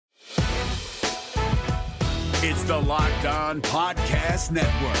It's the Locked On Podcast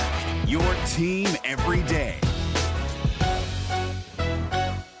Network, your team every day.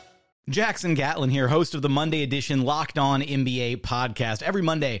 Jackson Gatlin here, host of the Monday edition Locked On NBA podcast. Every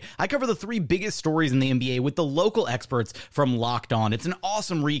Monday, I cover the three biggest stories in the NBA with the local experts from Locked On. It's an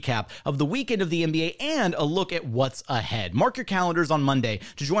awesome recap of the weekend of the NBA and a look at what's ahead. Mark your calendars on Monday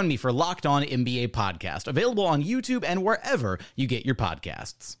to join me for Locked On NBA podcast, available on YouTube and wherever you get your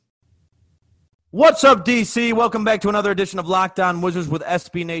podcasts. What's up, DC? Welcome back to another edition of Locked On Wizards with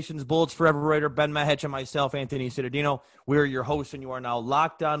SB Nation's Bullets Forever writer Ben Mahich and myself, Anthony Cittadino. We're your hosts, and you are now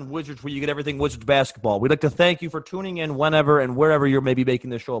Locked On Wizards, where you get everything Wizards basketball. We'd like to thank you for tuning in whenever and wherever you're maybe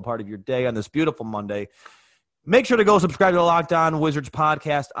making this show a part of your day on this beautiful Monday. Make sure to go subscribe to the Locked On Wizards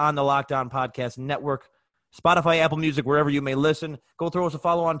podcast on the Locked On Podcast Network, Spotify, Apple Music, wherever you may listen. Go throw us a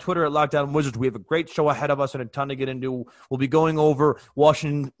follow on Twitter at Locked On Wizards. We have a great show ahead of us and a ton to get into. We'll be going over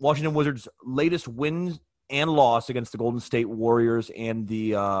Washington Wizards' latest wins and loss against the Golden State Warriors and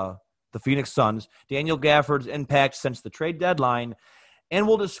the Phoenix Suns, Daniel Gafford's impact since the trade deadline, and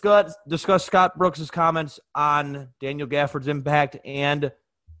we'll discuss Scott Brooks' comments on Daniel Gafford's impact and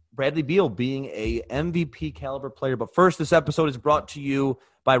Bradley Beal being a MVP caliber player. But first, this episode is brought to you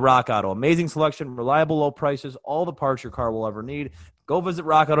by Rock Auto. Amazing selection, reliable low prices, all the parts your car will ever need. Go visit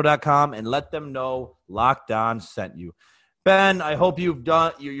rockauto.com and let them know Locked On sent you. Ben, I hope you're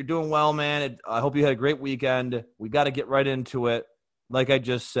doing well, man. I hope you had a great weekend. We got to get right into it. Like I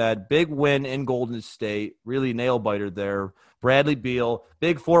just said, big win in Golden State, really nail biter there. Bradley Beal,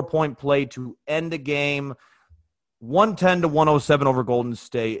 big 4-point play to end the game, 110-107 over Golden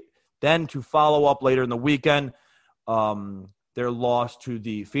State. Then to follow up later in the weekend, their loss to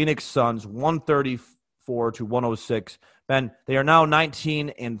the Phoenix Suns, 134-106. Ben, they are now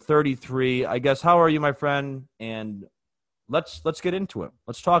 19-33. I guess, how are you, my friend? And let's get into it.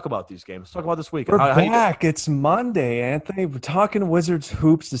 Let's talk about these games. Let's talk about this weekend. We're back. It's Monday, Anthony. We're talking Wizards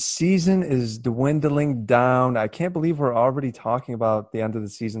hoops. The season is dwindling down. I can't believe we're already talking about the end of the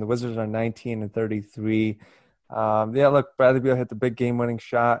season. The Wizards are 19-33. Look, Bradley Beal hit the big game-winning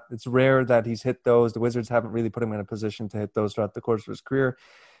shot. It's rare that he's hit those. The Wizards haven't really put him in a position to hit those throughout the course of his career.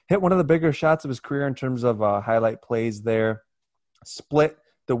 Hit one of the bigger shots of his career in terms of highlight plays there. Split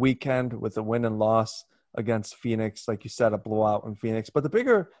the weekend with a win and loss against Phoenix. Like you said, a blowout in Phoenix. But the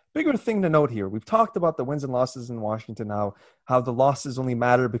bigger thing to note here, we've talked about the wins and losses in Washington now, how the losses only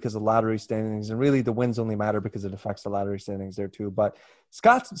matter because of lottery standings, and really the wins only matter because it affects the lottery standings there too. But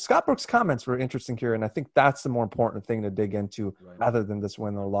Scott Brooks' comments were interesting here, and I think that's the more important thing to dig into rather than this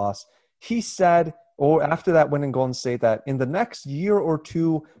win or loss. He said, after that win in Golden State, that in the next year or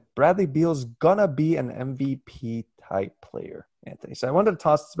two, Bradley Beal's gonna be an MVP type player, Anthony. So I wanted to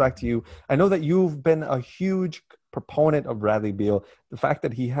toss this back to you. I know that you've been a huge proponent of Bradley Beal, the fact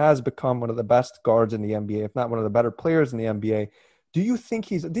that he has become one of the best guards in the NBA, if not one of the better players in the NBA. Do you think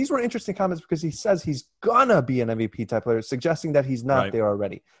these were interesting comments because he says he's gonna be an MVP type player, suggesting that he's not there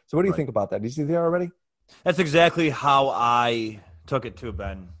already. So what do you think about that? Is he there already? That's exactly how I took it too,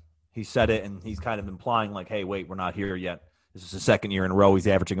 Ben. He said it, and he's kind of implying like, hey, wait, we're not here yet. This is the second year in a row he's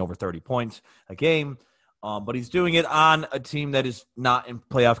averaging over 30 points a game. But he's doing it on a team that is not in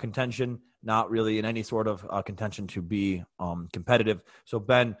playoff contention, not really in any sort of contention to be competitive. So,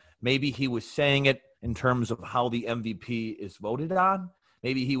 Ben, maybe he was saying it in terms of how the MVP is voted on.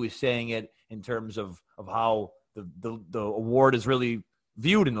 Maybe he was saying it in terms of how the award is really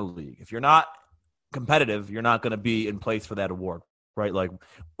viewed in the league. If you're not competitive, you're not going to be in place for that award, right? Like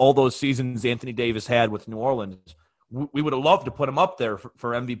all those seasons Anthony Davis had with New Orleans, we would have loved to put him up there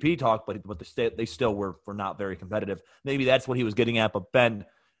for MVP talk, but they still were not very competitive. Maybe that's what he was getting at. But Ben,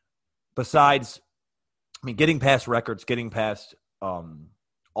 besides, getting past records, getting past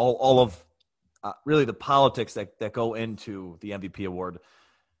all of really the politics that go into the MVP award,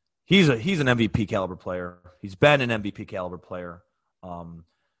 he's an MVP caliber player. He's been an MVP caliber player.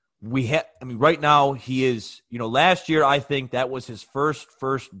 Right now he is. Last year I think that was his first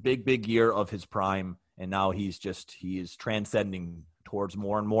big year of his prime. And now he is transcending towards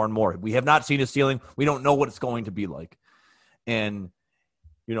more and more and more. We have not seen his ceiling. We don't know what it's going to be like. And,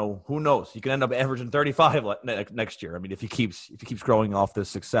 who knows? He could end up averaging 35 next year. If he keeps growing off this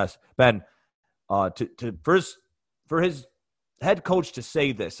success. Ben, for his head coach to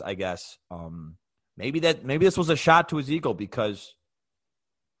say this, I guess, maybe this was a shot to his ego because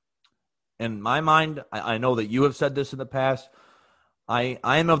in my mind, I know that you have said this in the past, I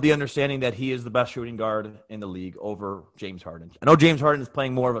am of the understanding that he is the best shooting guard in the league over James Harden. I know James Harden is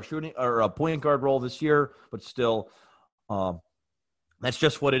playing more of a shooting or a point guard role this year, but still, that's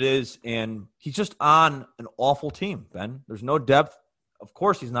just what it is. And he's just on an awful team, Ben. There's no depth of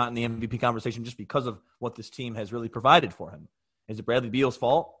course he's not in the MVP conversation just because of what this team has really provided for him. Is it Bradley Beal's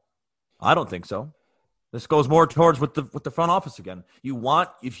fault? I don't think so. This goes more towards with the front office again.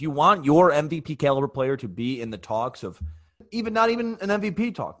 If you want your MVP caliber player to be in the talks of not even an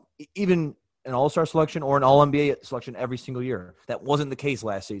MVP talk, even an All-Star selection or an All-NBA selection every single year. That wasn't the case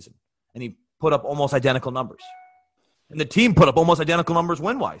last season. And he put up almost identical numbers. And the team put up almost identical numbers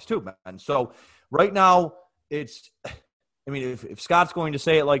win-wise too, man. So right now if Scott's going to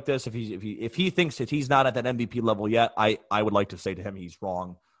say it like this, if he thinks that he's not at that MVP level yet, I would like to say to him he's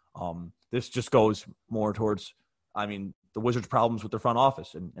wrong. This just goes more towards, the Wizards' problems with their front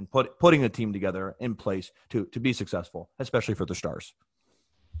office and putting a team together in place to be successful, especially for the stars.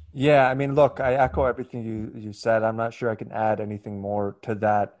 Yeah, look, I echo everything you said. I'm not sure I can add anything more to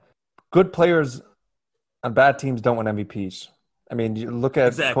that. Good players on bad teams don't win MVPs. You look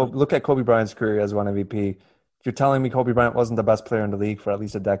at Kobe Bryant's career as one MVP. If you're telling me Kobe Bryant wasn't the best player in the league for at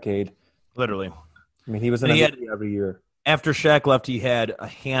least a decade. Literally. He was an MVP every year. After Shaq left, he had a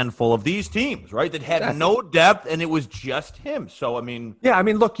handful of these teams, right, that had no depth, and it was just him. So,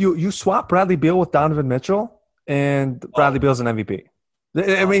 look, you swap Bradley Beal with Donovan Mitchell, and Bradley Beal's an MVP.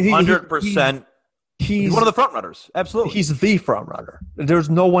 100%. He's one of the front runners. Absolutely. He's the front runner. There's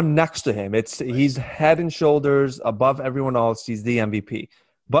no one next to him. He's head and shoulders above everyone else. He's the MVP.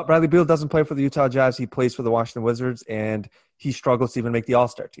 But Bradley Beal doesn't play for the Utah Jazz. He plays for the Washington Wizards, and he struggles to even make the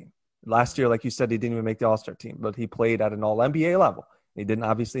All-Star team. Last year, like you said, he didn't even make the All-Star team, but he played at an All-NBA level. He didn't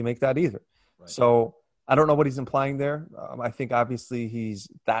obviously make that either. Right. So I don't know what he's implying there. I think obviously he's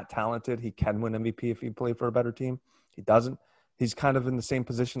that talented. He can win MVP if he played for a better team. He doesn't. He's kind of in the same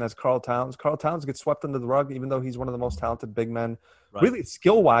position as Karl Towns. Karl Towns gets swept under the rug, even though he's one of the most talented big men, really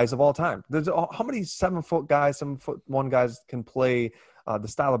skill-wise of all time. How many 7-foot guys, 7'1" guys can play the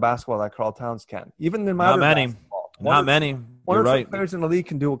style of basketball that Karl Towns can? Even in modern basketball. Not many. One or two right. players in the league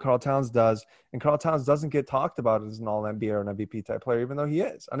can do what Karl Towns does, and Karl Towns doesn't get talked about as an All-NBA or an MVP type player, even though he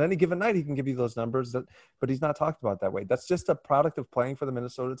is. On any given night, he can give you those numbers, but he's not talked about that way. That's just a product of playing for the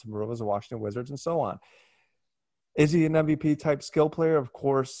Minnesota Timberwolves, the Washington Wizards, and so on. Is he an MVP type skill player? Of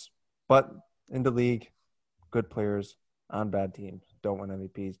course, but in the league, good players on bad teams don't win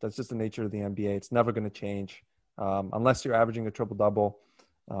MVPs. That's just the nature of the NBA. It's never going to change unless you're averaging a triple-double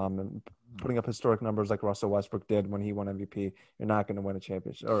and putting up historic numbers like Russell Westbrook did when he won MVP. You're not going to win a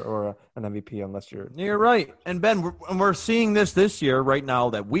championship or an MVP unless you're – You're right. And, Ben, we're seeing this year right now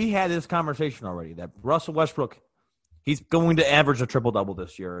that we had this conversation already, that Russell Westbrook, he's going to average a triple-double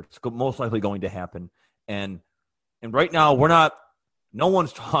this year. It's most likely going to happen. And right now, no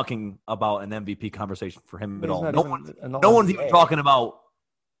one's talking about an MVP conversation for him at all. No one's even talking about,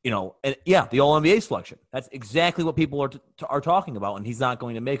 the All-NBA selection. That's exactly what people are talking about, and he's not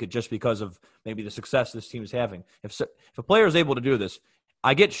going to make it just because of maybe the success this team is having. If a player is able to do this,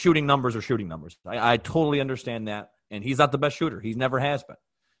 I get shooting numbers are shooting numbers. I totally understand that, and he's not the best shooter. He never has been.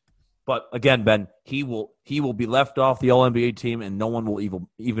 But again, Ben, he will be left off the All-NBA team, and no one will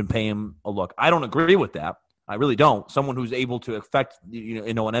even pay him a look. I don't agree with that. I really don't. Someone who's able to affect an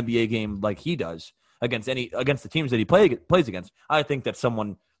NBA game like he does against the teams that he plays against. I think that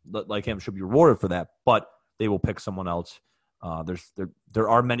someone like him should be rewarded for that. But they will pick someone else. There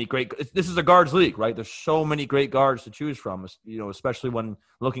are many great. This is a guards league, right? There's so many great guards to choose from. Especially when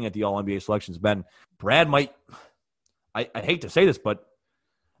looking at the All NBA selections. Ben, Brad might. I hate to say this, but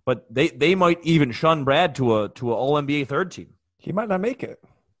they might even shun Brad to a All NBA third team. He might not make it,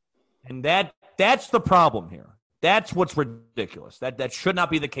 and that's the problem here. That's what's ridiculous. That should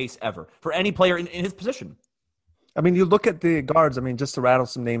not be the case ever for any player in his position. You look at the guards. Just to rattle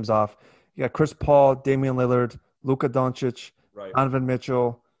some names off, you got Chris Paul, Damian Lillard, Luka Doncic, Donovan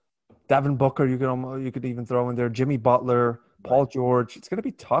Mitchell, Devin Booker. You could even throw in there Jimmy Butler, Paul George. It's going to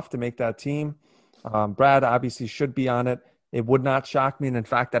be tough to make that team. Brad obviously should be on it. It would not shock me, and in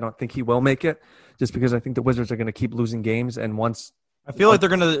fact, I don't think he will make it, just because I think the Wizards are going to keep losing games, and once. I feel like they're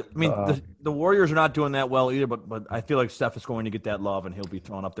going to – the Warriors are not doing that well either, but I feel like Steph is going to get that love, and he'll be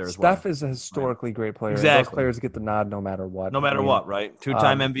thrown up there as well. Steph is a historically great player. Exactly. Those players get the nod no matter what. No matter what, right?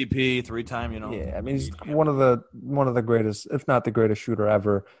 2-time MVP, 3-time, Yeah, he's one of the greatest, if not the greatest shooter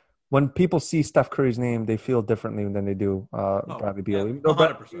ever. When people see Steph Curry's name, they feel differently than they do Bradley Beal. Even though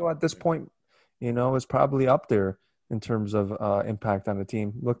Bradley Beal at this point, is probably up there in terms of impact on the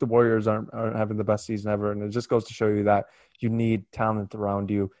team. Look, the Warriors aren't having the best season ever, and it just goes to show you that you need talent around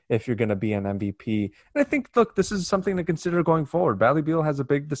you if you're going to be an MVP. And I think, look, this is something to consider going forward. Bradley Beal has a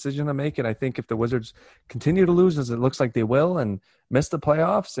big decision to make, and I think if the Wizards continue to lose, as it looks like they will, and miss the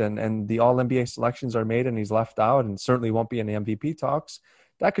playoffs, and the All-NBA selections are made and he's left out and certainly won't be in the MVP talks,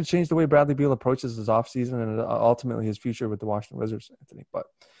 that could change the way Bradley Beal approaches his offseason and ultimately his future with the Washington Wizards, Anthony. But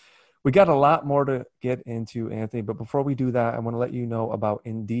we got a lot more to get into, Anthony. But before we do that, I want to let you know about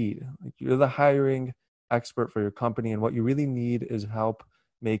Indeed. You're the hiring expert for your company, and what you really need is help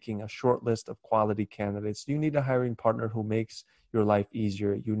making a short list of quality candidates. You need a hiring partner who makes your life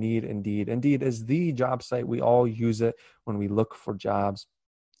easier. You need Indeed. Indeed is the job site. We all use it when we look for jobs,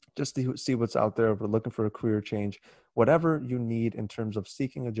 just to see what's out there. If we're looking for a career change, whatever you need in terms of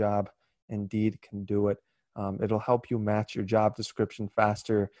seeking a job, Indeed can do it. It'll help you match your job description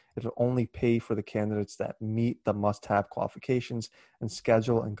faster. It'll only pay for the candidates that meet the must-have qualifications, and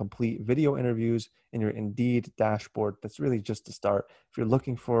schedule and complete video interviews in your Indeed dashboard. That's really just the start. If you're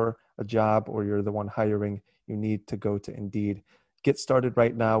looking for a job or you're the one hiring, you need to go to Indeed. Get started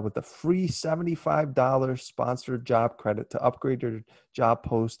right now with a free $75 sponsored job credit to upgrade your job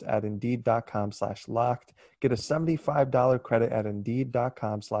post at Indeed.com/locked. Get a $75 credit at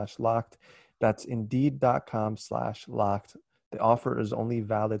Indeed.com/locked. That's Indeed.com/locked. The offer is only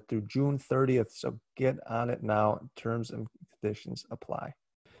valid through June 30th, so get on it now. Terms and conditions apply.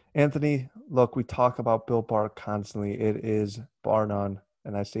 Anthony, look, we talk about Built Bar constantly. It is bar none,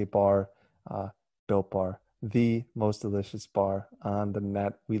 and I say bar, Built Bar, the most delicious bar on the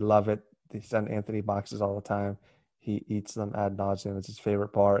net. We love it. They send Anthony boxes all the time. He eats them ad nauseum. It's his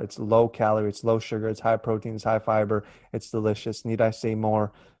favorite bar. It's low calorie, it's low sugar, it's high protein, it's high fiber. It's delicious. Need I say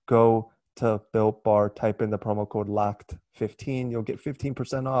more? Go to Built Bar, type in the promo code LOCKED15. You'll get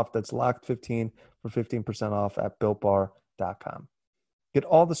 15% off. That's LOCKED15 for 15% off at BuiltBar.com. Get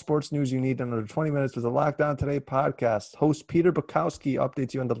all the sports news you need in under 20 minutes with the Locked On Today podcast. Host Peter Bukowski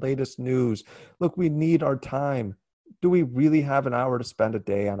updates you on the latest news. Look, we need our time. Do we really have an hour to spend a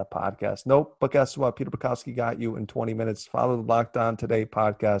day on a podcast? Nope. But guess what? Peter Bukowski got you in 20 minutes. Follow the Locked On Today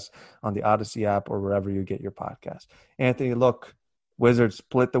podcast on the Odyssey app or wherever you get your podcast. Anthony, look, Wizards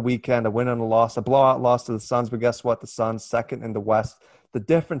split the weekend, a win and a loss, a blowout loss to the Suns. But guess what? The Suns, second in the West. The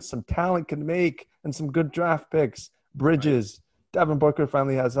difference some talent can make and some good draft picks. Bridges, Devin Booker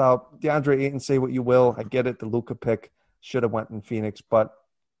finally has out. DeAndre Ayton, say what you will. I get it. The Luka pick should have went in Phoenix, but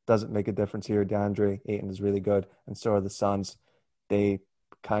doesn't make a difference here. DeAndre Ayton is really good, and so are the Suns. They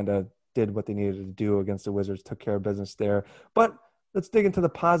kind of did what they needed to do against the Wizards, took care of business there. But let's dig into the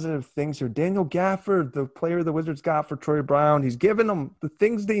positive things here. Daniel Gafford, the player the Wizards got for Troy Brown, he's given them the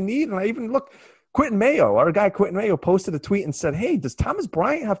things they need. And I even look, Quentin Mayo, our guy Quentin Mayo, posted a tweet and said, hey, does Thomas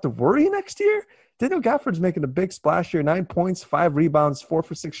Bryant have to worry next year? Daniel Gafford's making a big splash here. 9 points, 5 rebounds, 4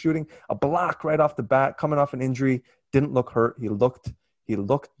 for 6 shooting, a block right off the bat, coming off an injury. Didn't look hurt. He looked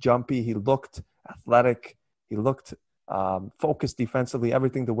jumpy. He looked athletic. He looked focused defensively,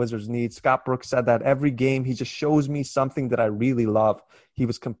 everything the Wizards need. Scott Brooks said that every game he just shows me something that I really love. He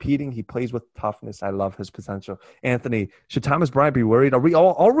was competing. He plays with toughness. I love his potential. Anthony, should Thomas Bryant be worried? Are we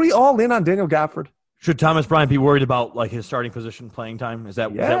all in on Daniel Gafford? Should Thomas Bryant be worried about like his starting position playing time? Is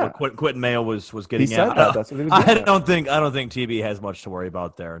that what Quentin Mayo was getting he said at? That. That's what he was getting I don't think TB has much to worry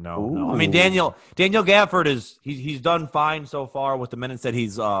about there. No. I mean Daniel Gafford he's done fine so far with the minutes that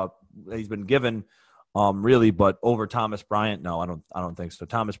he's been given, really. But over Thomas Bryant, no, I don't think so.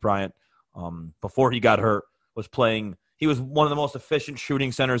 Thomas Bryant, before he got hurt, was playing. He was one of the most efficient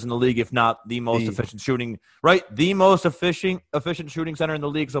shooting centers in the league, if not the most efficient shooting. Right, the most efficient shooting center in the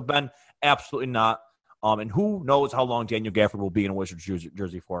league. So Ben, absolutely not. And who knows how long Daniel Gafford will be in a Wizards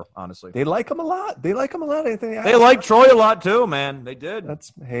jersey for, honestly. They like him a lot. Anthony. They like Troy a lot, too, man. They did.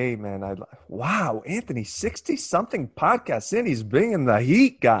 Hey, man. Wow, Anthony, 60-something podcasts in. He's bringing the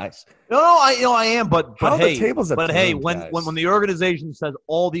heat, guys. No, I am, but hey, the tables have turned, when the organization says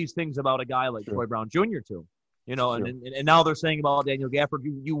all these things about a guy like Troy Brown Jr. too, and now they're saying about Daniel Gafford,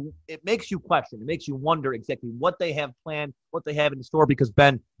 it makes you question. It makes you wonder exactly what they have planned, what they have in store, because,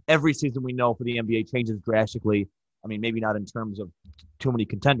 Ben, every season we know for the NBA changes drastically. I mean, maybe not in terms of too many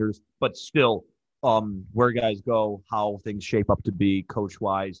contenders, but still where guys go, how things shape up to be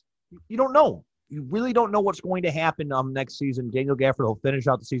coach-wise. You don't know. You really don't know what's going to happen next season. Daniel Gafford will finish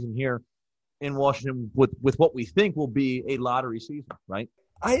out the season here in Washington with what we think will be a lottery season, right?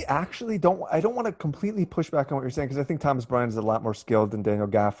 I actually don't want to completely push back on what you're saying, because I think Thomas Bryant is a lot more skilled than Daniel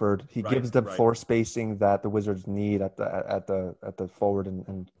Gafford. He gives the floor spacing that the Wizards need at the forward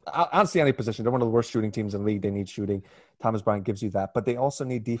and honestly any position. They're one of the worst shooting teams in the league. They need shooting. Thomas Bryant gives you that, but they also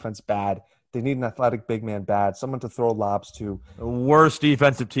need defense bad. They need an athletic big man bad, someone to throw lobs to. The worst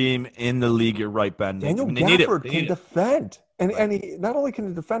defensive team in the league. You're right, Ben. Daniel Gafford can defend, and he not only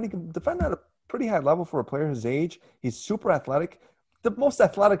can he can defend at a pretty high level for a player his age. He's super athletic. The most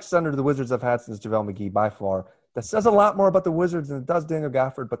athletic center the Wizards have had since JaVale McGee by far. That says a lot more about the Wizards than it does Daniel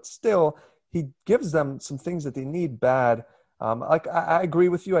Gafford, but still, he gives them some things that they need bad. I agree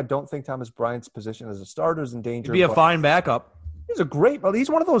with you. I don't think Thomas Bryant's position as a starter is in danger. He'd be a fine backup. He's a great, but he's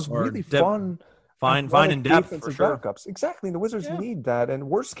one of those Or really fun, fine in depth for defensive sure. backups. Exactly. And the Wizards need that. And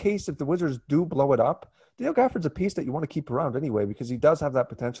worst case, if the Wizards do blow it up, Daniel Gafford's a piece that you want to keep around anyway, because he does have that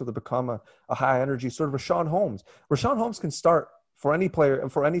potential to become a high energy sort of Rashawn Holmes. Rashawn Holmes can start for any player,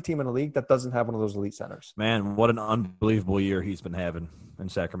 for any team in the league that doesn't have one of those elite centers. Man, what an unbelievable year he's been having in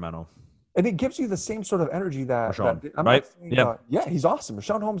Sacramento. And it gives you the same sort of energy that Rashawn, I'm right? Not saying, he's awesome.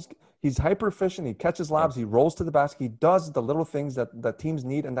 Rashawn Holmes, he's hyper efficient. He catches lobs. He rolls to the basket. He does the little things that teams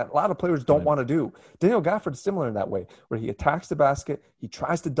need and that a lot of players don't want to do. Daniel Gafford's similar in that way, where he attacks the basket. He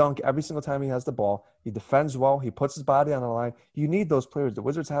tries to dunk every single time he has the ball. He defends well. He puts his body on the line. You need those players. The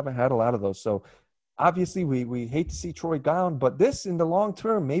Wizards haven't had a lot of those. So obviously we hate to see Troy down, but this in the long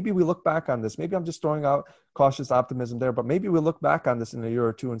term, maybe we look back on this. Maybe I'm just throwing out cautious optimism there, but maybe we'll look back on this in a year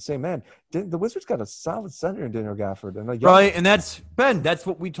or two and say, man, the Wizards got a solid center in Daniel Gafford. Right, and that's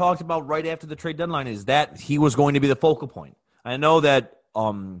what we talked about right after the trade deadline, is that he was going to be the focal point. I know that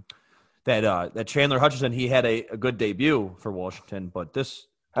that Chandler Hutchison, he had a good debut for Washington, but this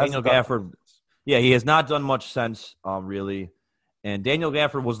Daniel Gafford, he has not done much since, really. And Daniel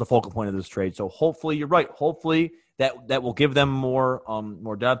Gafford was the focal point of this trade. So hopefully, you're right. Hopefully that will give them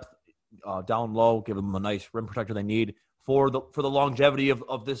more depth down low, give them a nice rim protector they need for the longevity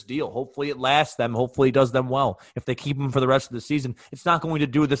of this deal. Hopefully it lasts them. Hopefully it does them well. If they keep him for the rest of the season, it's not going to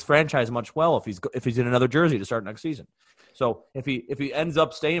do this franchise much well if he's in another jersey to start next season. So if he ends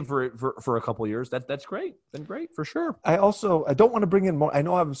up staying for a couple of years, that's great. Then great for sure. I don't want to bring in more. I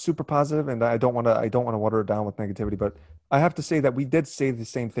know I'm super positive, and I don't want to water it down with negativity. But I have to say that we did say the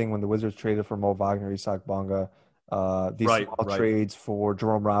same thing when the Wizards traded for Mo Wagner, Isak Bonga, these small trades for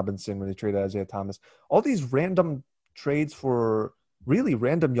Jerome Robinson when they traded Isaiah Thomas. All these random trades for really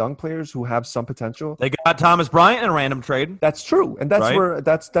random young players who have some potential. They got Thomas Bryant in a random trade. That's true. And that's where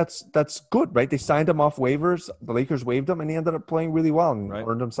that's good, right? They signed him off waivers. The Lakers waived him and he ended up playing really well and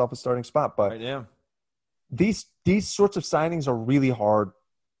earned himself a starting spot. But these sorts of signings are really hard.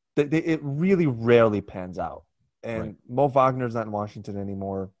 It really rarely pans out. And Mo Wagner's not in Washington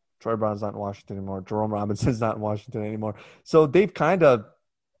anymore. Troy Brown's not in Washington anymore. Jerome Robinson's not in Washington anymore. So they've kind of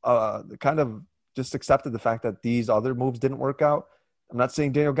just accepted the fact that these other moves didn't work out. I'm not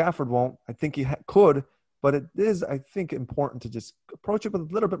saying Daniel Gafford won't. I think he could, but it is, I think, important to just approach it with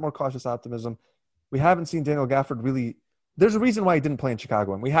a little bit more cautious optimism. We haven't seen Daniel Gafford really – there's a reason why he didn't play in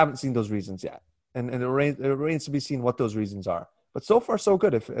Chicago, and we haven't seen those reasons yet. And it remains to be seen what those reasons are. But so far, so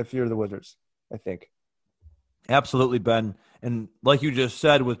good if you're the Wizards, I think. Absolutely, Ben. And like you just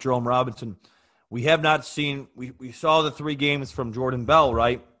said with Jerome Robinson, we have not seen – we saw the 3 games from Jordan Bell,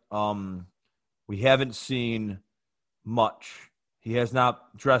 right? We haven't seen much. He has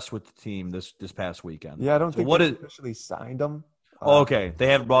not dressed with the team this past weekend. Yeah, I don't think they officially signed him. Okay, they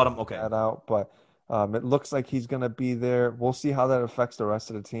haven't brought him. Okay, that out, but it looks like he's going to be there. We'll see how that affects the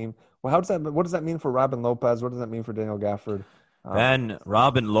rest of the team. Well, what does that mean for Robin Lopez? What does that mean for Daniel Gafford? Ben,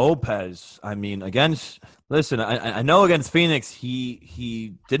 Robin Lopez. I mean, I know against Phoenix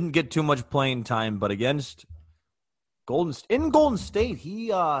he didn't get too much playing time, but against Golden State, he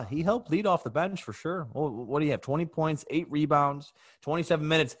helped lead off the bench for sure. What do you have? 20 points, 8 rebounds, 27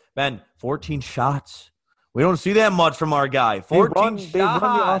 minutes. Ben, 14 shots. We don't see that much from our guy. 14 shots. They run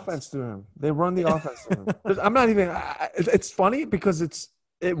the offense through him. I'm not even. It's funny because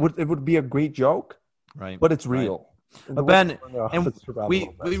it would be a great joke, right? But it's real. But Ben, and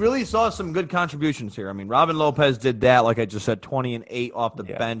we really saw some good contributions here. I mean, Robin Lopez did that, like I just said, 20 and 8 off the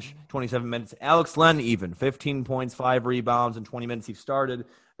bench, 27 minutes. Alex Len even, 15 points, 5 rebounds in 20 minutes he started.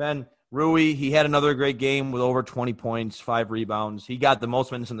 Ben Rui, he had another great game with over 20 points, 5 rebounds. He got the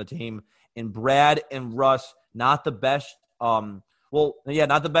most minutes on the team. And Brad and Russ, not the best not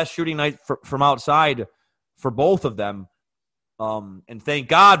the best shooting night from outside for both of them. And thank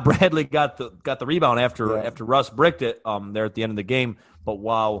God Bradley got the rebound after Russ bricked it there at the end of the game. But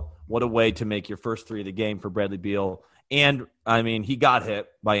wow, what a way to make your first 3 of the game for Bradley Beal. And I mean, he got hit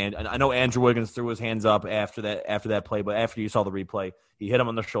by I know Andrew Wiggins threw his hands up after that play, but after you saw the replay, he hit him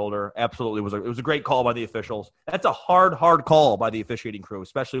on the shoulder. Absolutely, it was a great call by the officials. That's a hard call by the officiating crew,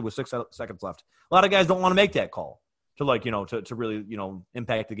 especially with 6 seconds left. A lot of guys don't want to make that call to really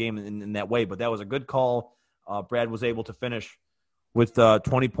impact the game in that way. But that was a good call. Brad was able to finish with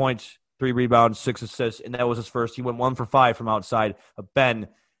 20 points, 3 rebounds, 6 assists, and that was his first. He went 1 for 5 from outside. But Ben,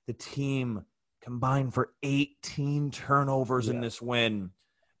 the team combined for 18 turnovers in this win.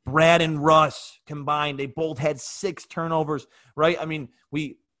 Brad and Russ combined, they both had 6 turnovers, right? I mean,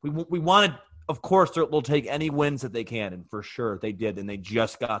 we wanted, of course, they'll take any wins that they can, and for sure they did, and they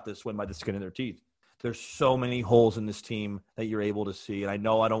just got this win by the skin of their teeth. there's so many holes in this team that you're able to see. And I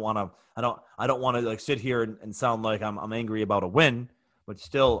know I don't want to like sit here and sound like I'm angry about a win, but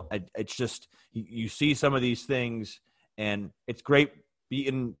still, it's just you see some of these things, and it's great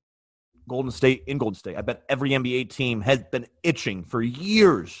beating Golden State in Golden State. I bet every NBA team has been itching for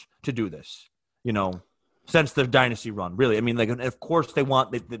years to do this, since their dynasty run. Really, I mean, like, of course they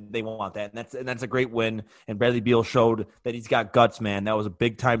want that, and that's a great win. And Bradley Beal showed that he's got guts, man. That was a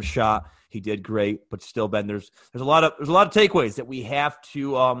big time shot. He did great, but still, Ben, there's a lot of takeaways that we have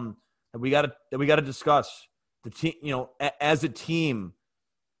to that we got to discuss. The team, as a team,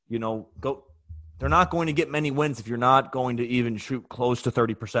 go. They're not going to get many wins if you're not going to even shoot close to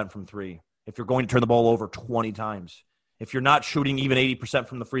 30% from three. If you're going to turn the ball over 20 times, if you're not shooting even 80%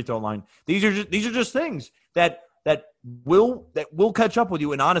 from the free throw line, these are just things that will catch up with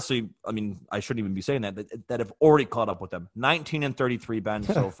you. And honestly, I mean, I shouldn't even be saying that have already caught up with them. 19-33, Ben,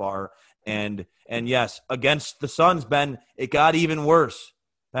 so far, and yes, against the Suns, Ben, it got even worse.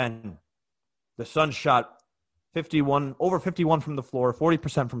 Ben, the Suns shot over 51 from the floor,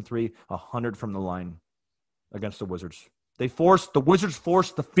 40% from three, 100 from the line against the Wizards. The Wizards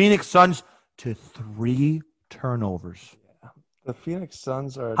forced the Phoenix Suns to 3 turnovers. Yeah. The Phoenix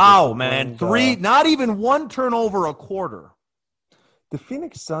Suns are how, man? 3, not even 1 turnover a quarter. The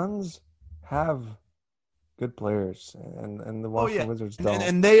Phoenix Suns have good players, and the Washington Wizards don't.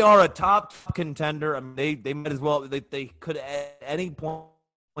 And they are a top contender. I mean, they might as well. They could at any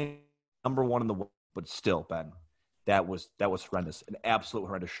point number 1 in the world, but still, Ben. That was horrendous, an absolute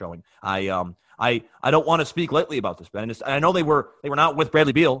horrendous showing. I don't want to speak lightly about this, Ben. I know they were not with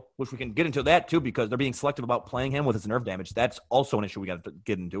Bradley Beal, which we can get into that too, because they're being selective about playing him with his nerve damage. That's also an issue we got to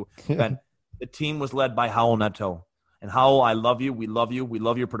get into. Ben, the team was led by Howell Neto, and Howell, I love you, we love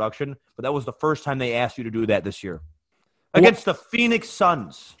your production, but that was the first time they asked you to do that this year against the Phoenix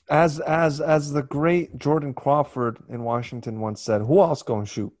Suns. As the great Jordan Crawford in Washington once said, "Who else going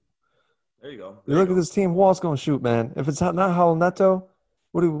to shoot?" There you go. You look at this team, who else going to shoot, man? If it's not Howell Neto,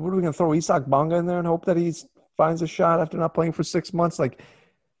 what are we going to throw Isak Bonga in there and hope that he finds a shot after not playing for 6 months? Like,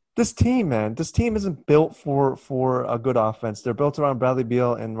 this team, man, this team isn't built for a good offense. They're built around Bradley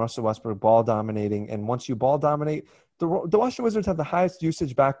Beal and Russell Westbrook ball dominating. And once you ball dominate, the Washington Wizards have the highest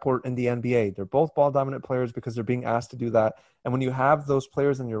usage backcourt in the NBA. They're both ball dominant players because they're being asked to do that. And when you have those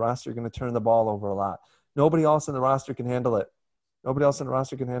players in your roster, you're going to turn the ball over a lot. Nobody else in the roster can handle it.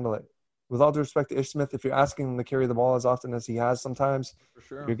 With all due respect to Ish Smith, if you're asking him to carry the ball as often as he has sometimes, for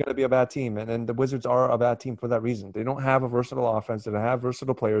sure, you're going to be a bad team. And the Wizards are a bad team for that reason. They don't have a versatile offense. They don't have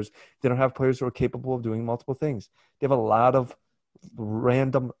versatile players. They don't have players who are capable of doing multiple things. They have a lot of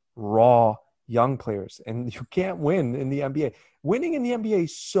random, raw, young players. And you can't win in the NBA. Winning in the NBA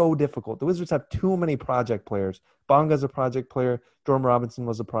is so difficult. The Wizards have too many project players. Bonga's a project player. Jordan Robinson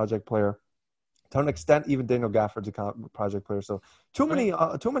was a project player. To an extent, even Daniel Gafford's a project player. So too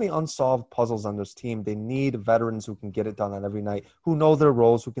many unsolved puzzles on this team. They need veterans who can get it done on every night, who know their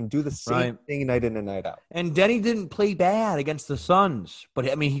roles, who can do the same thing night in and night out. And Denny didn't play bad against the Suns, but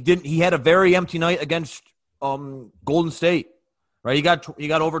I mean, he had a very empty night against Golden State. Right? He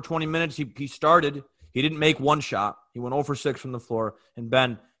got over 20 minutes. He started. He didn't make one shot. He went 0 for 6 from the floor. And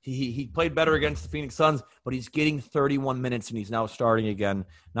Ben, he played better against the Phoenix Suns, but he's getting 31 minutes, and he's now starting again.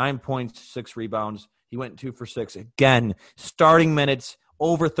 9 points, 6 rebounds. He went 2 for 6 again. Starting minutes,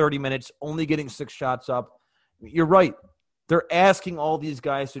 over 30 minutes, only getting 6 shots up. You're right. They're asking all these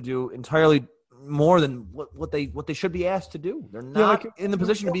guys to do entirely more than what they should be asked to do. They're not in the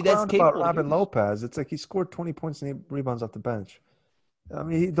position to be that capable. About Robin Lopez, it's like he scored 20 points and 8 rebounds off the bench. I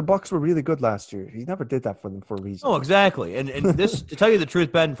mean, the Bucks were really good last year. He never did that for them for a reason. Oh, exactly. And this, to tell you the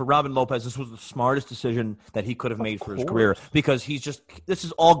truth, Ben, for Robin Lopez, this was the smartest decision that he could have made for his career, because this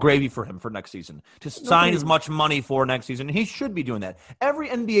is all gravy for him for next season. To sign as much money for next season, he should be doing that. Every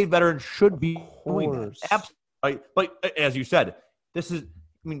NBA veteran should be doing that. Absolutely. But as you said,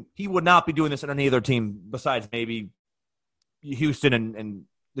 he would not be doing this on any other team besides maybe Houston and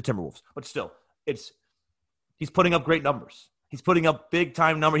the Timberwolves. But still, he's putting up great numbers. He's putting up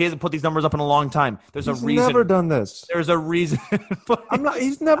big-time numbers. He hasn't put these numbers up in a long time. He's a reason. He's never done this. There's a reason.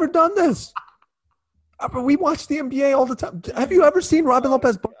 He's never done this. We watch the NBA all the time. Have you ever seen Robin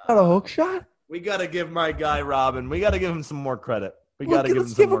Lopez bust out a hook shot? We got to give my guy Robin. We got to give him some more credit. We got to give him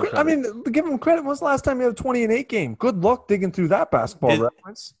some more credit. I mean, give him credit. When was the last time he had a 20-8 game? Good luck digging through that basketball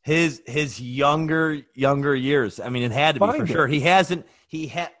reference. His younger years. I mean, it had to be for sure.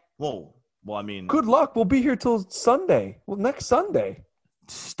 Well, I mean, good luck. We'll be here till Sunday. Well, next Sunday.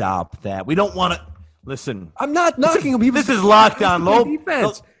 Stop that. We don't want to. Listen. I'm not knocking him. This is Locked On Lopez.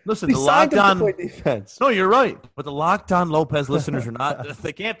 Defense. Listen, They the signed Locked him On to play defense. No, you're right. But the Locked On Lopez listeners are not.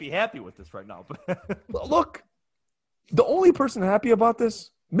 They can't be happy with this right now. Look, the only person happy about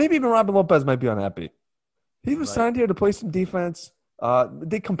this, maybe even Robin Lopez might be unhappy. He was signed here to play some defense.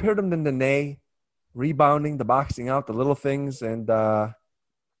 They compared him to Nene, rebounding, the boxing out, the little things, and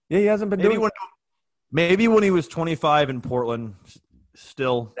he hasn't been doing it. Maybe when he was 25 in Portland,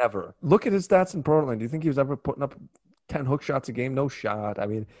 still. Never. Look at his stats in Portland. Do you think he was ever putting up 10 hook shots a game? No shot. I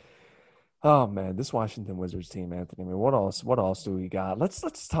mean, oh man, this Washington Wizards team, Anthony. I mean, what else do we got?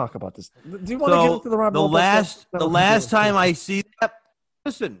 Let's talk about this. Do you want to get into the Robin Lopez? The last time I see that,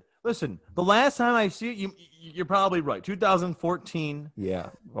 listen. The last time I see it, you're probably right. 2014. Yeah.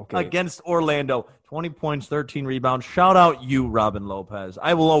 Okay. Against Orlando, 20 points, 13 rebounds. Shout out you, Robin Lopez.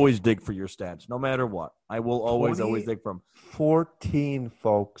 I will always dig for your stats, no matter what. I will always dig for them. 14,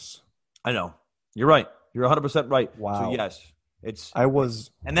 folks. I know. You're right. You're 100% right. Wow. So yes,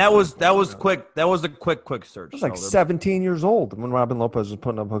 and that was quick. That was a quick search. I was like 17 years old when Robin Lopez was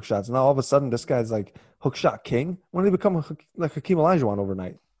putting up hook shots. Now all of a sudden, this guy's like hook shot king. When did he become like Hakeem Olajuwon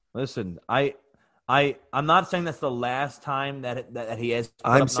overnight? Listen, I'm not saying that's the last time that he has put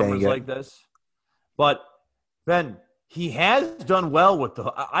I'm up saying numbers it. like this, but Ben, he has done well with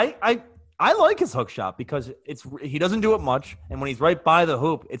the. I like his hook shot because he doesn't do it much, and when he's right by the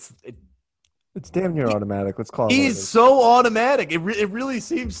hoop, it's damn near automatic. Let's call it. He's so automatic. It really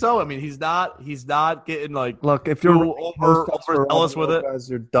seems so. I mean, he's not getting like. Look, if you're overzealous with it,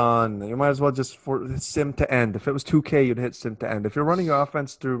 you're done. You might as well just sim to end. If it was 2K, you'd hit sim to end. If you're running your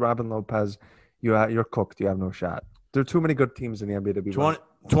offense through Robin Lopez, you're cooked. You have no shot. There are too many good teams in the NBA to be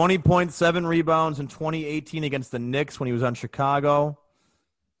 20.7 rebounds in 2018 against the Knicks when he was on Chicago.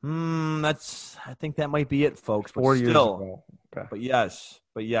 I think that might be it, folks. But 4 years ago. Okay. But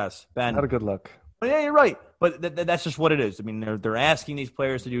yes, Ben. Not a good look. Well, yeah, you're right. But that's just what it is. I mean, they're asking these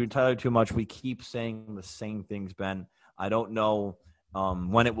players to do entirely too much. We keep saying the same things, Ben. I don't know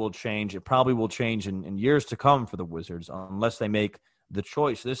when it will change. It probably will change in years to come for the Wizards unless they make the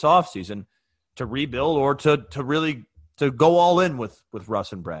choice this offseason to rebuild or to really go all in with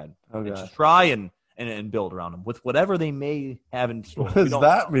Russ and Brad. Okay. And just try and build around them with whatever they may have in store. What does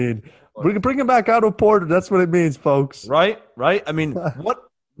that mean? We can bring him back out of Porter. That's what it means, folks. Right. I mean,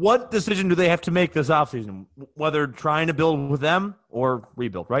 what decision do they have to make this offseason? Whether trying to build with them or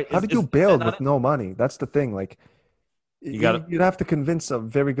rebuild, right? How did you build with no money? That's the thing. Like, you'd have to convince a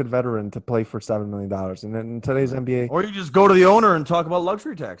very good veteran to play for $7 million. And then in today's NBA. Or you just go to the owner and talk about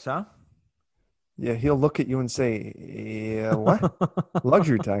luxury tax, huh? Yeah, he'll look at you and say, "Yeah, what?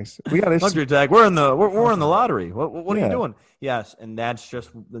 Luxury tax? We got luxury tax. We're in the lottery. What are you doing?" Yes, and that's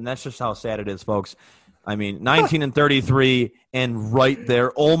just how sad it is, folks. I mean, 19 and 33, and right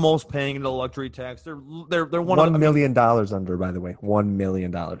there, almost paying the luxury tax. They're $1 million under, by the way, $1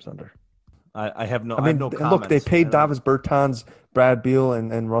 million under. I have no. I mean, no look, they paid Davis Bertans, Brad Beal,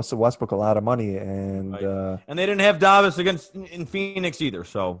 and Russell Westbrook a lot of money, and and they didn't have Davis in Phoenix either.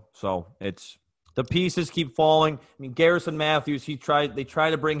 So it's. The pieces keep falling. I mean, Garrison Matthews, they try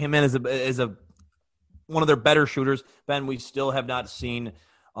to bring him in as a one of their better shooters. Ben, we still have not seen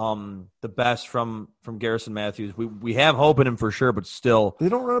the best from Garrison Matthews. We have hope in him for sure, but still. They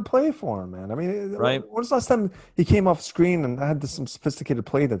don't run a play for him, man. I mean, right? When was the last time he came off screen and had some sophisticated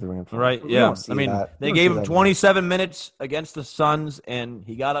play that they ran for him? Right, yeah. I mean, they gave him 27 minutes against the Suns, and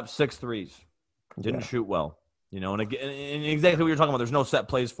he got up 6 threes. Didn't shoot well. You know, and exactly what you're talking about. There's no set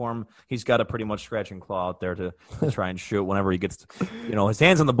plays for him. He's got to pretty much scratch and claw out there to try and shoot whenever he gets, his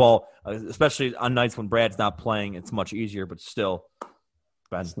hands on the ball. Especially on nights when Brad's not playing, it's much easier. But still,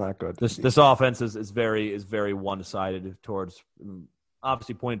 Ben, it's not good. This offense is very one sided towards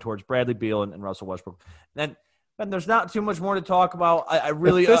obviously pointed towards Bradley Beal and Russell Westbrook. And Ben, there's not too much more to talk about. I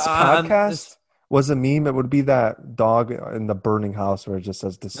really if this podcast was a meme, it would be that dog in the burning house where it just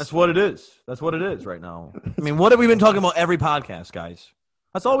says this. That's what it is. That's what it is right now. I mean, what have we been talking about every podcast, guys?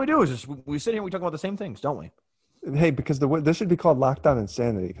 That's all we do is just we sit here and we talk about the same things, don't we? Hey, because this should be called Lockdown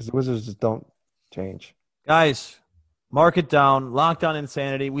Insanity because the Wizards just don't change. Guys, mark it down. Lockdown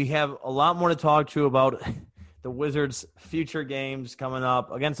Insanity. We have a lot more to talk to about the Wizards' future games coming up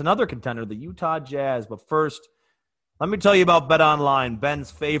against another contender, the Utah Jazz. But first, let me tell you about BetOnline, Ben's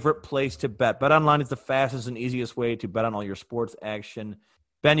favorite place to bet. BetOnline is the fastest and easiest way to bet on all your sports action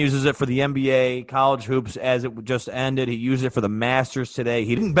Ben uses it for the NBA, college hoops as it just ended. He used it for the Masters today.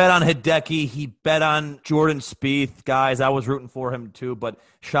 He didn't bet on Hideki. He bet on Jordan Spieth. Guys, I was rooting for him too, but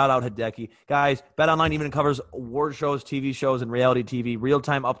shout out Hideki. Guys, BetOnline even covers award shows, TV shows, and reality TV,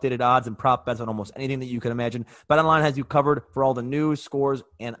 real-time updated odds and prop bets on almost anything that you can imagine. BetOnline has you covered for all the news, scores,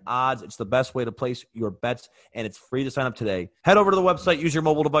 and odds. It's the best way to place your bets, and it's free to sign up today. Head over to the website, use your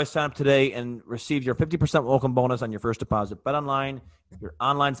mobile device, sign up today, and receive your 50% welcome bonus on your first deposit. BetOnline, your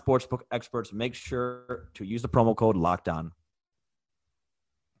online sportsbook experts. Make sure to use the promo code LOCKEDON.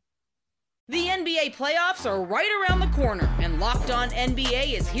 The NBA playoffs are right around the corner, and Locked On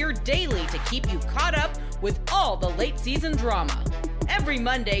NBA is here daily to keep you caught up with all the late season drama. Every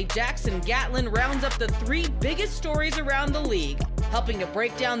Monday, Jackson Gatlin rounds up the 3 biggest stories around the league, helping to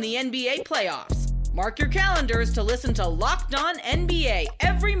break down the NBA playoffs. Mark your calendars to listen to Locked On NBA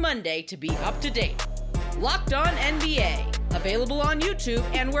every Monday to be up to date. Locked On NBA, available on YouTube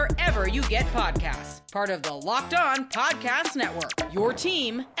and wherever you get podcasts. Part of the Locked On Podcast Network, your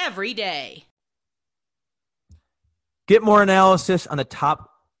team every day. Get more analysis on the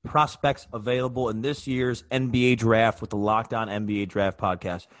top prospects available in this year's NBA draft with the Locked On NBA Draft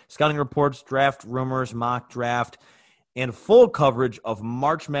podcast. Scouting reports, draft rumors, mock draft, and full coverage of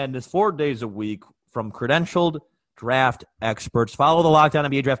March Madness 4 days a week from credentialed draft experts. Follow the Locked On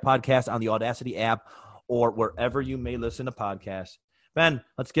NBA Draft podcast on the Audacity app or wherever you may listen to podcasts. Ben,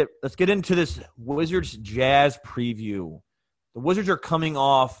 let's get into this Wizards Jazz preview. The Wizards are coming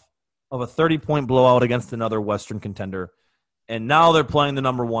off of a 30-point blowout against another Western contender, and now they're playing the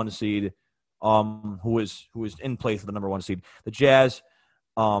number 1 seed, who is in place of the number 1 seed. The Jazz,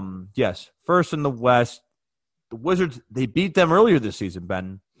 yes, first in the West. The Wizards, they beat them earlier this season,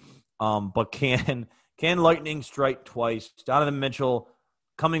 Ben, but can lightning strike twice? Donovan Mitchell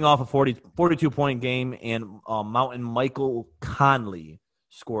coming off a 42-point game, and Mountain Michael Conley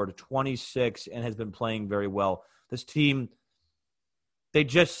scored 26 and has been playing very well. This team, they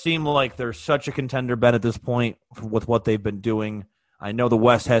just seem like they're such a contender, Ben, at this point with what they've been doing. I know the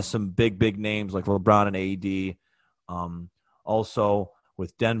West has some big names like LeBron and AD, also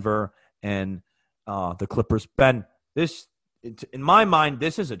with Denver and the Clippers. Ben, in my mind,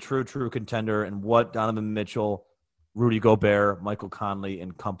 this is a true contender, and what Donovan Mitchell, Rudy Gobert, Michael Conley,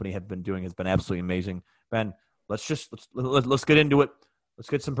 and company have been doing has been absolutely amazing. Ben, let's get into it. Let's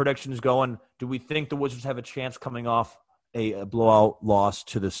get some predictions going. Do we think the Wizards have a chance coming off a blowout loss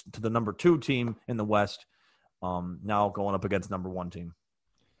to the number 2 team in the West, now going up against number 1 team?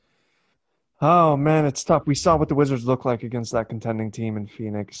 Oh man, it's tough. We saw what the Wizards look like against that contending team in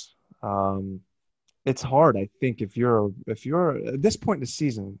Phoenix. It's hard, I think, if you're at this point in the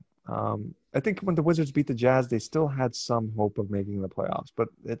season. I think when the Wizards beat the Jazz, they still had some hope of making the playoffs. But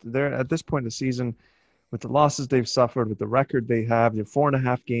they're at this point in the season, with the losses they've suffered, with the record they have, they're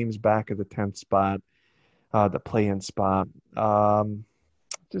 4.5 games back at the 10th spot, the play-in spot.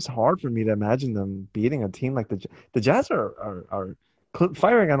 Just hard for me to imagine them beating a team like the Jazz are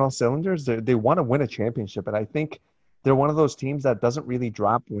firing on all cylinders. They want to win a championship, and I think they're one of those teams that doesn't really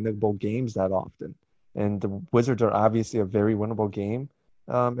drop winnable games that often. And the Wizards are obviously a very winnable game.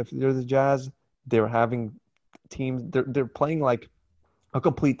 If they're the Jazz, they're having teams. They're playing like a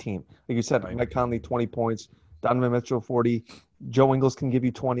complete team. Like you said, right. Mike Conley 20 points, Donovan Mitchell 40, Joe Ingles can give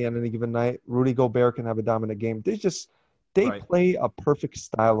you 20 on any given night. Rudy Gobert can have a dominant game. They right. play a perfect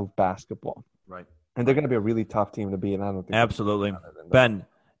style of basketball. Right. And they're going to be a really tough team to beat. And I don't think absolutely, Ben.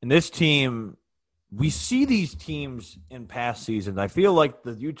 In this team, we see these teams in past seasons. I feel like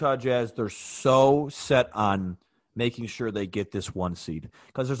the Utah Jazz, they're so set on making sure they get this 1 seed,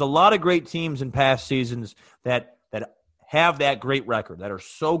 because there's a lot of great teams in past seasons that have that great record, that are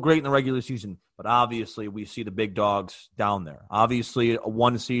so great in the regular season, but obviously we see the big dogs down there. Obviously, a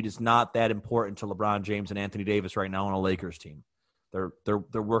 1 seed is not that important to LeBron James and Anthony Davis right now on a Lakers team. They're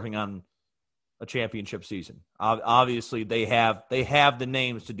working on a championship season. Obviously, they have the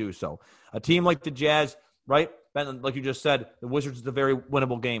names to do so. A team like the Jazz, right? Ben, like you just said, the Wizards is a very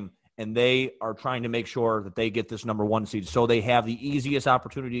winnable game, and they are trying to make sure that they get this number 1 seed, so they have the easiest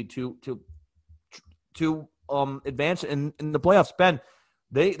opportunity to advance in the playoffs. Ben,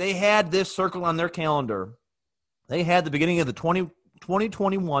 they had this circle on their calendar. They had the beginning of the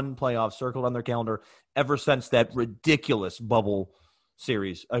 2021 playoffs circled on their calendar ever since that ridiculous bubble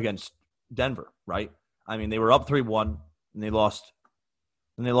series against Denver, right? I mean, they were up 3-1 and they lost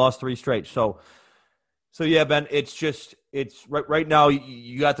 3 straight. So yeah, Ben, it's right now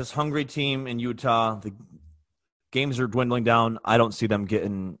you got this hungry team in Utah. The games are dwindling down. I don't see them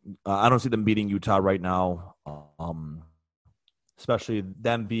beating Utah right now. Especially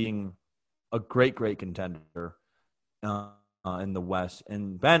them being a great contender. in the West.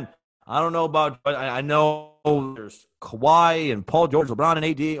 And Ben, I don't know about, but I know there's Kawhi and Paul George, LeBron and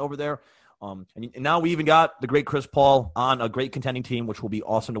AD over there. And now we even got the great Chris Paul on a great contending team, which will be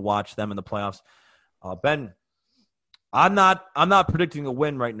awesome to watch them in the playoffs. Ben, I'm not predicting a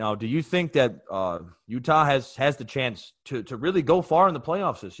win right now. Do you think that Utah has the chance to really go far in the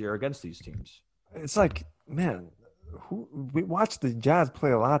playoffs this year against these teams? It's like, man, we watched the Jazz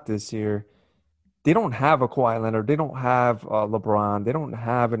play a lot this year. They don't have a Kawhi Leonard. They don't have LeBron. They don't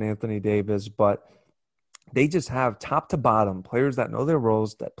have an Anthony Davis, but they just have top to bottom players that know their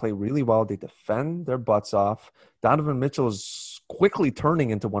roles, that play really well. They defend their butts off. Donovan Mitchell is quickly turning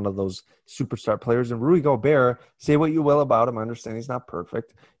into one of those superstar players. And Rudy Gobert, say what you will about him. I understand he's not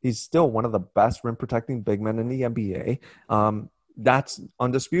perfect. He's still one of the best rim protecting big men in the NBA. That's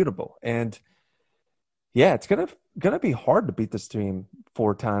undisputable. And yeah, it's gonna be hard to beat this team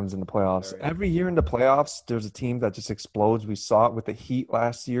 4 times in the playoffs. Every year in the playoffs, there's a team that just explodes. We saw it with the Heat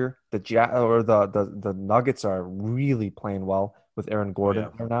last year. The Nuggets are really playing well with Aaron Gordon.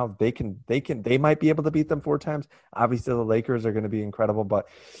 Yeah. Now they might be able to beat them 4 times. Obviously, the Lakers are going to be incredible, but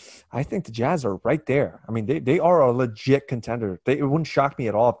I think the Jazz are right there. I mean, they are a legit contender. It wouldn't shock me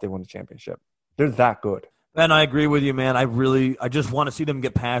at all if they won the championship. They're that good. Ben, I agree with you, man. I just want to see them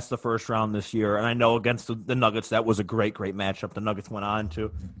get past the first round this year. And I know against the Nuggets, that was a great matchup. The Nuggets went on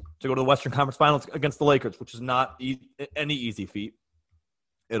to go to the Western Conference Finals against the Lakers, which is not any easy feat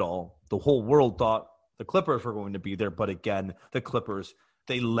at all. The whole world thought the Clippers were going to be there. But again, the Clippers,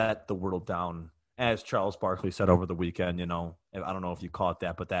 they let the world down, as Charles Barkley said over the weekend. You know, I don't know if you caught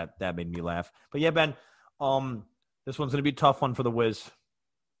that, but that made me laugh. But yeah, Ben, this one's going to be a tough one for the Wiz.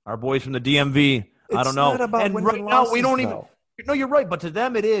 Our boys from the DMV. I don't know. And right now, we don't even – no, you're right. But to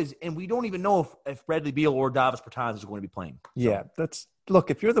them, it is. And we don't even know if Bradley Beal or Davis Bertans is going to be playing. So. Yeah. Look,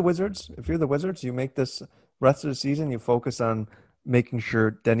 if you're the Wizards, you make this rest of the season, you focus on making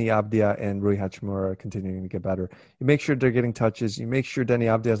sure Denny Avdia and Rui Hachimura are continuing to get better. You make sure they're getting touches. You make sure Denny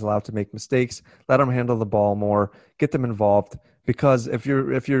Avdia is allowed to make mistakes. Let them handle the ball more. Get them involved. Because if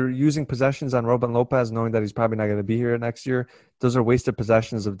you're using possessions on Robin Lopez, knowing that he's probably not going to be here next year, those are wasted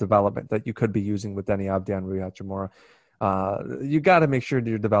possessions of development that you could be using with Denny Avdia and Rui Hachimura. You got to make sure that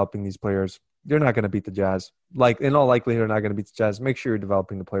you're developing these players. You're not going to beat the Jazz. Like, in all likelihood, you're not going to beat the Jazz. Make sure you're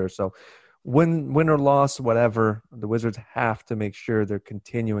developing the players. So win or loss, whatever, the Wizards have to make sure they're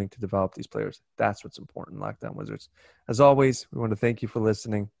continuing to develop these players. That's what's important, Lockdown Wizards. As always, we want to thank you for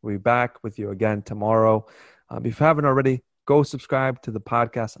listening. We'll be back with you again tomorrow. If you haven't already, go subscribe to the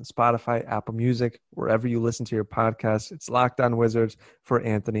podcast on Spotify, Apple Music, wherever you listen to your podcasts. It's Locked On Wizards for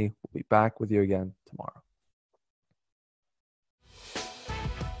Anthony. We'll be back with you again tomorrow.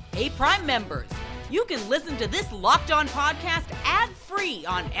 Hey, Prime members, you can listen to this Locked On podcast ad-free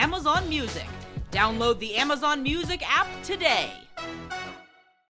on Amazon Music. Download the Amazon Music app today.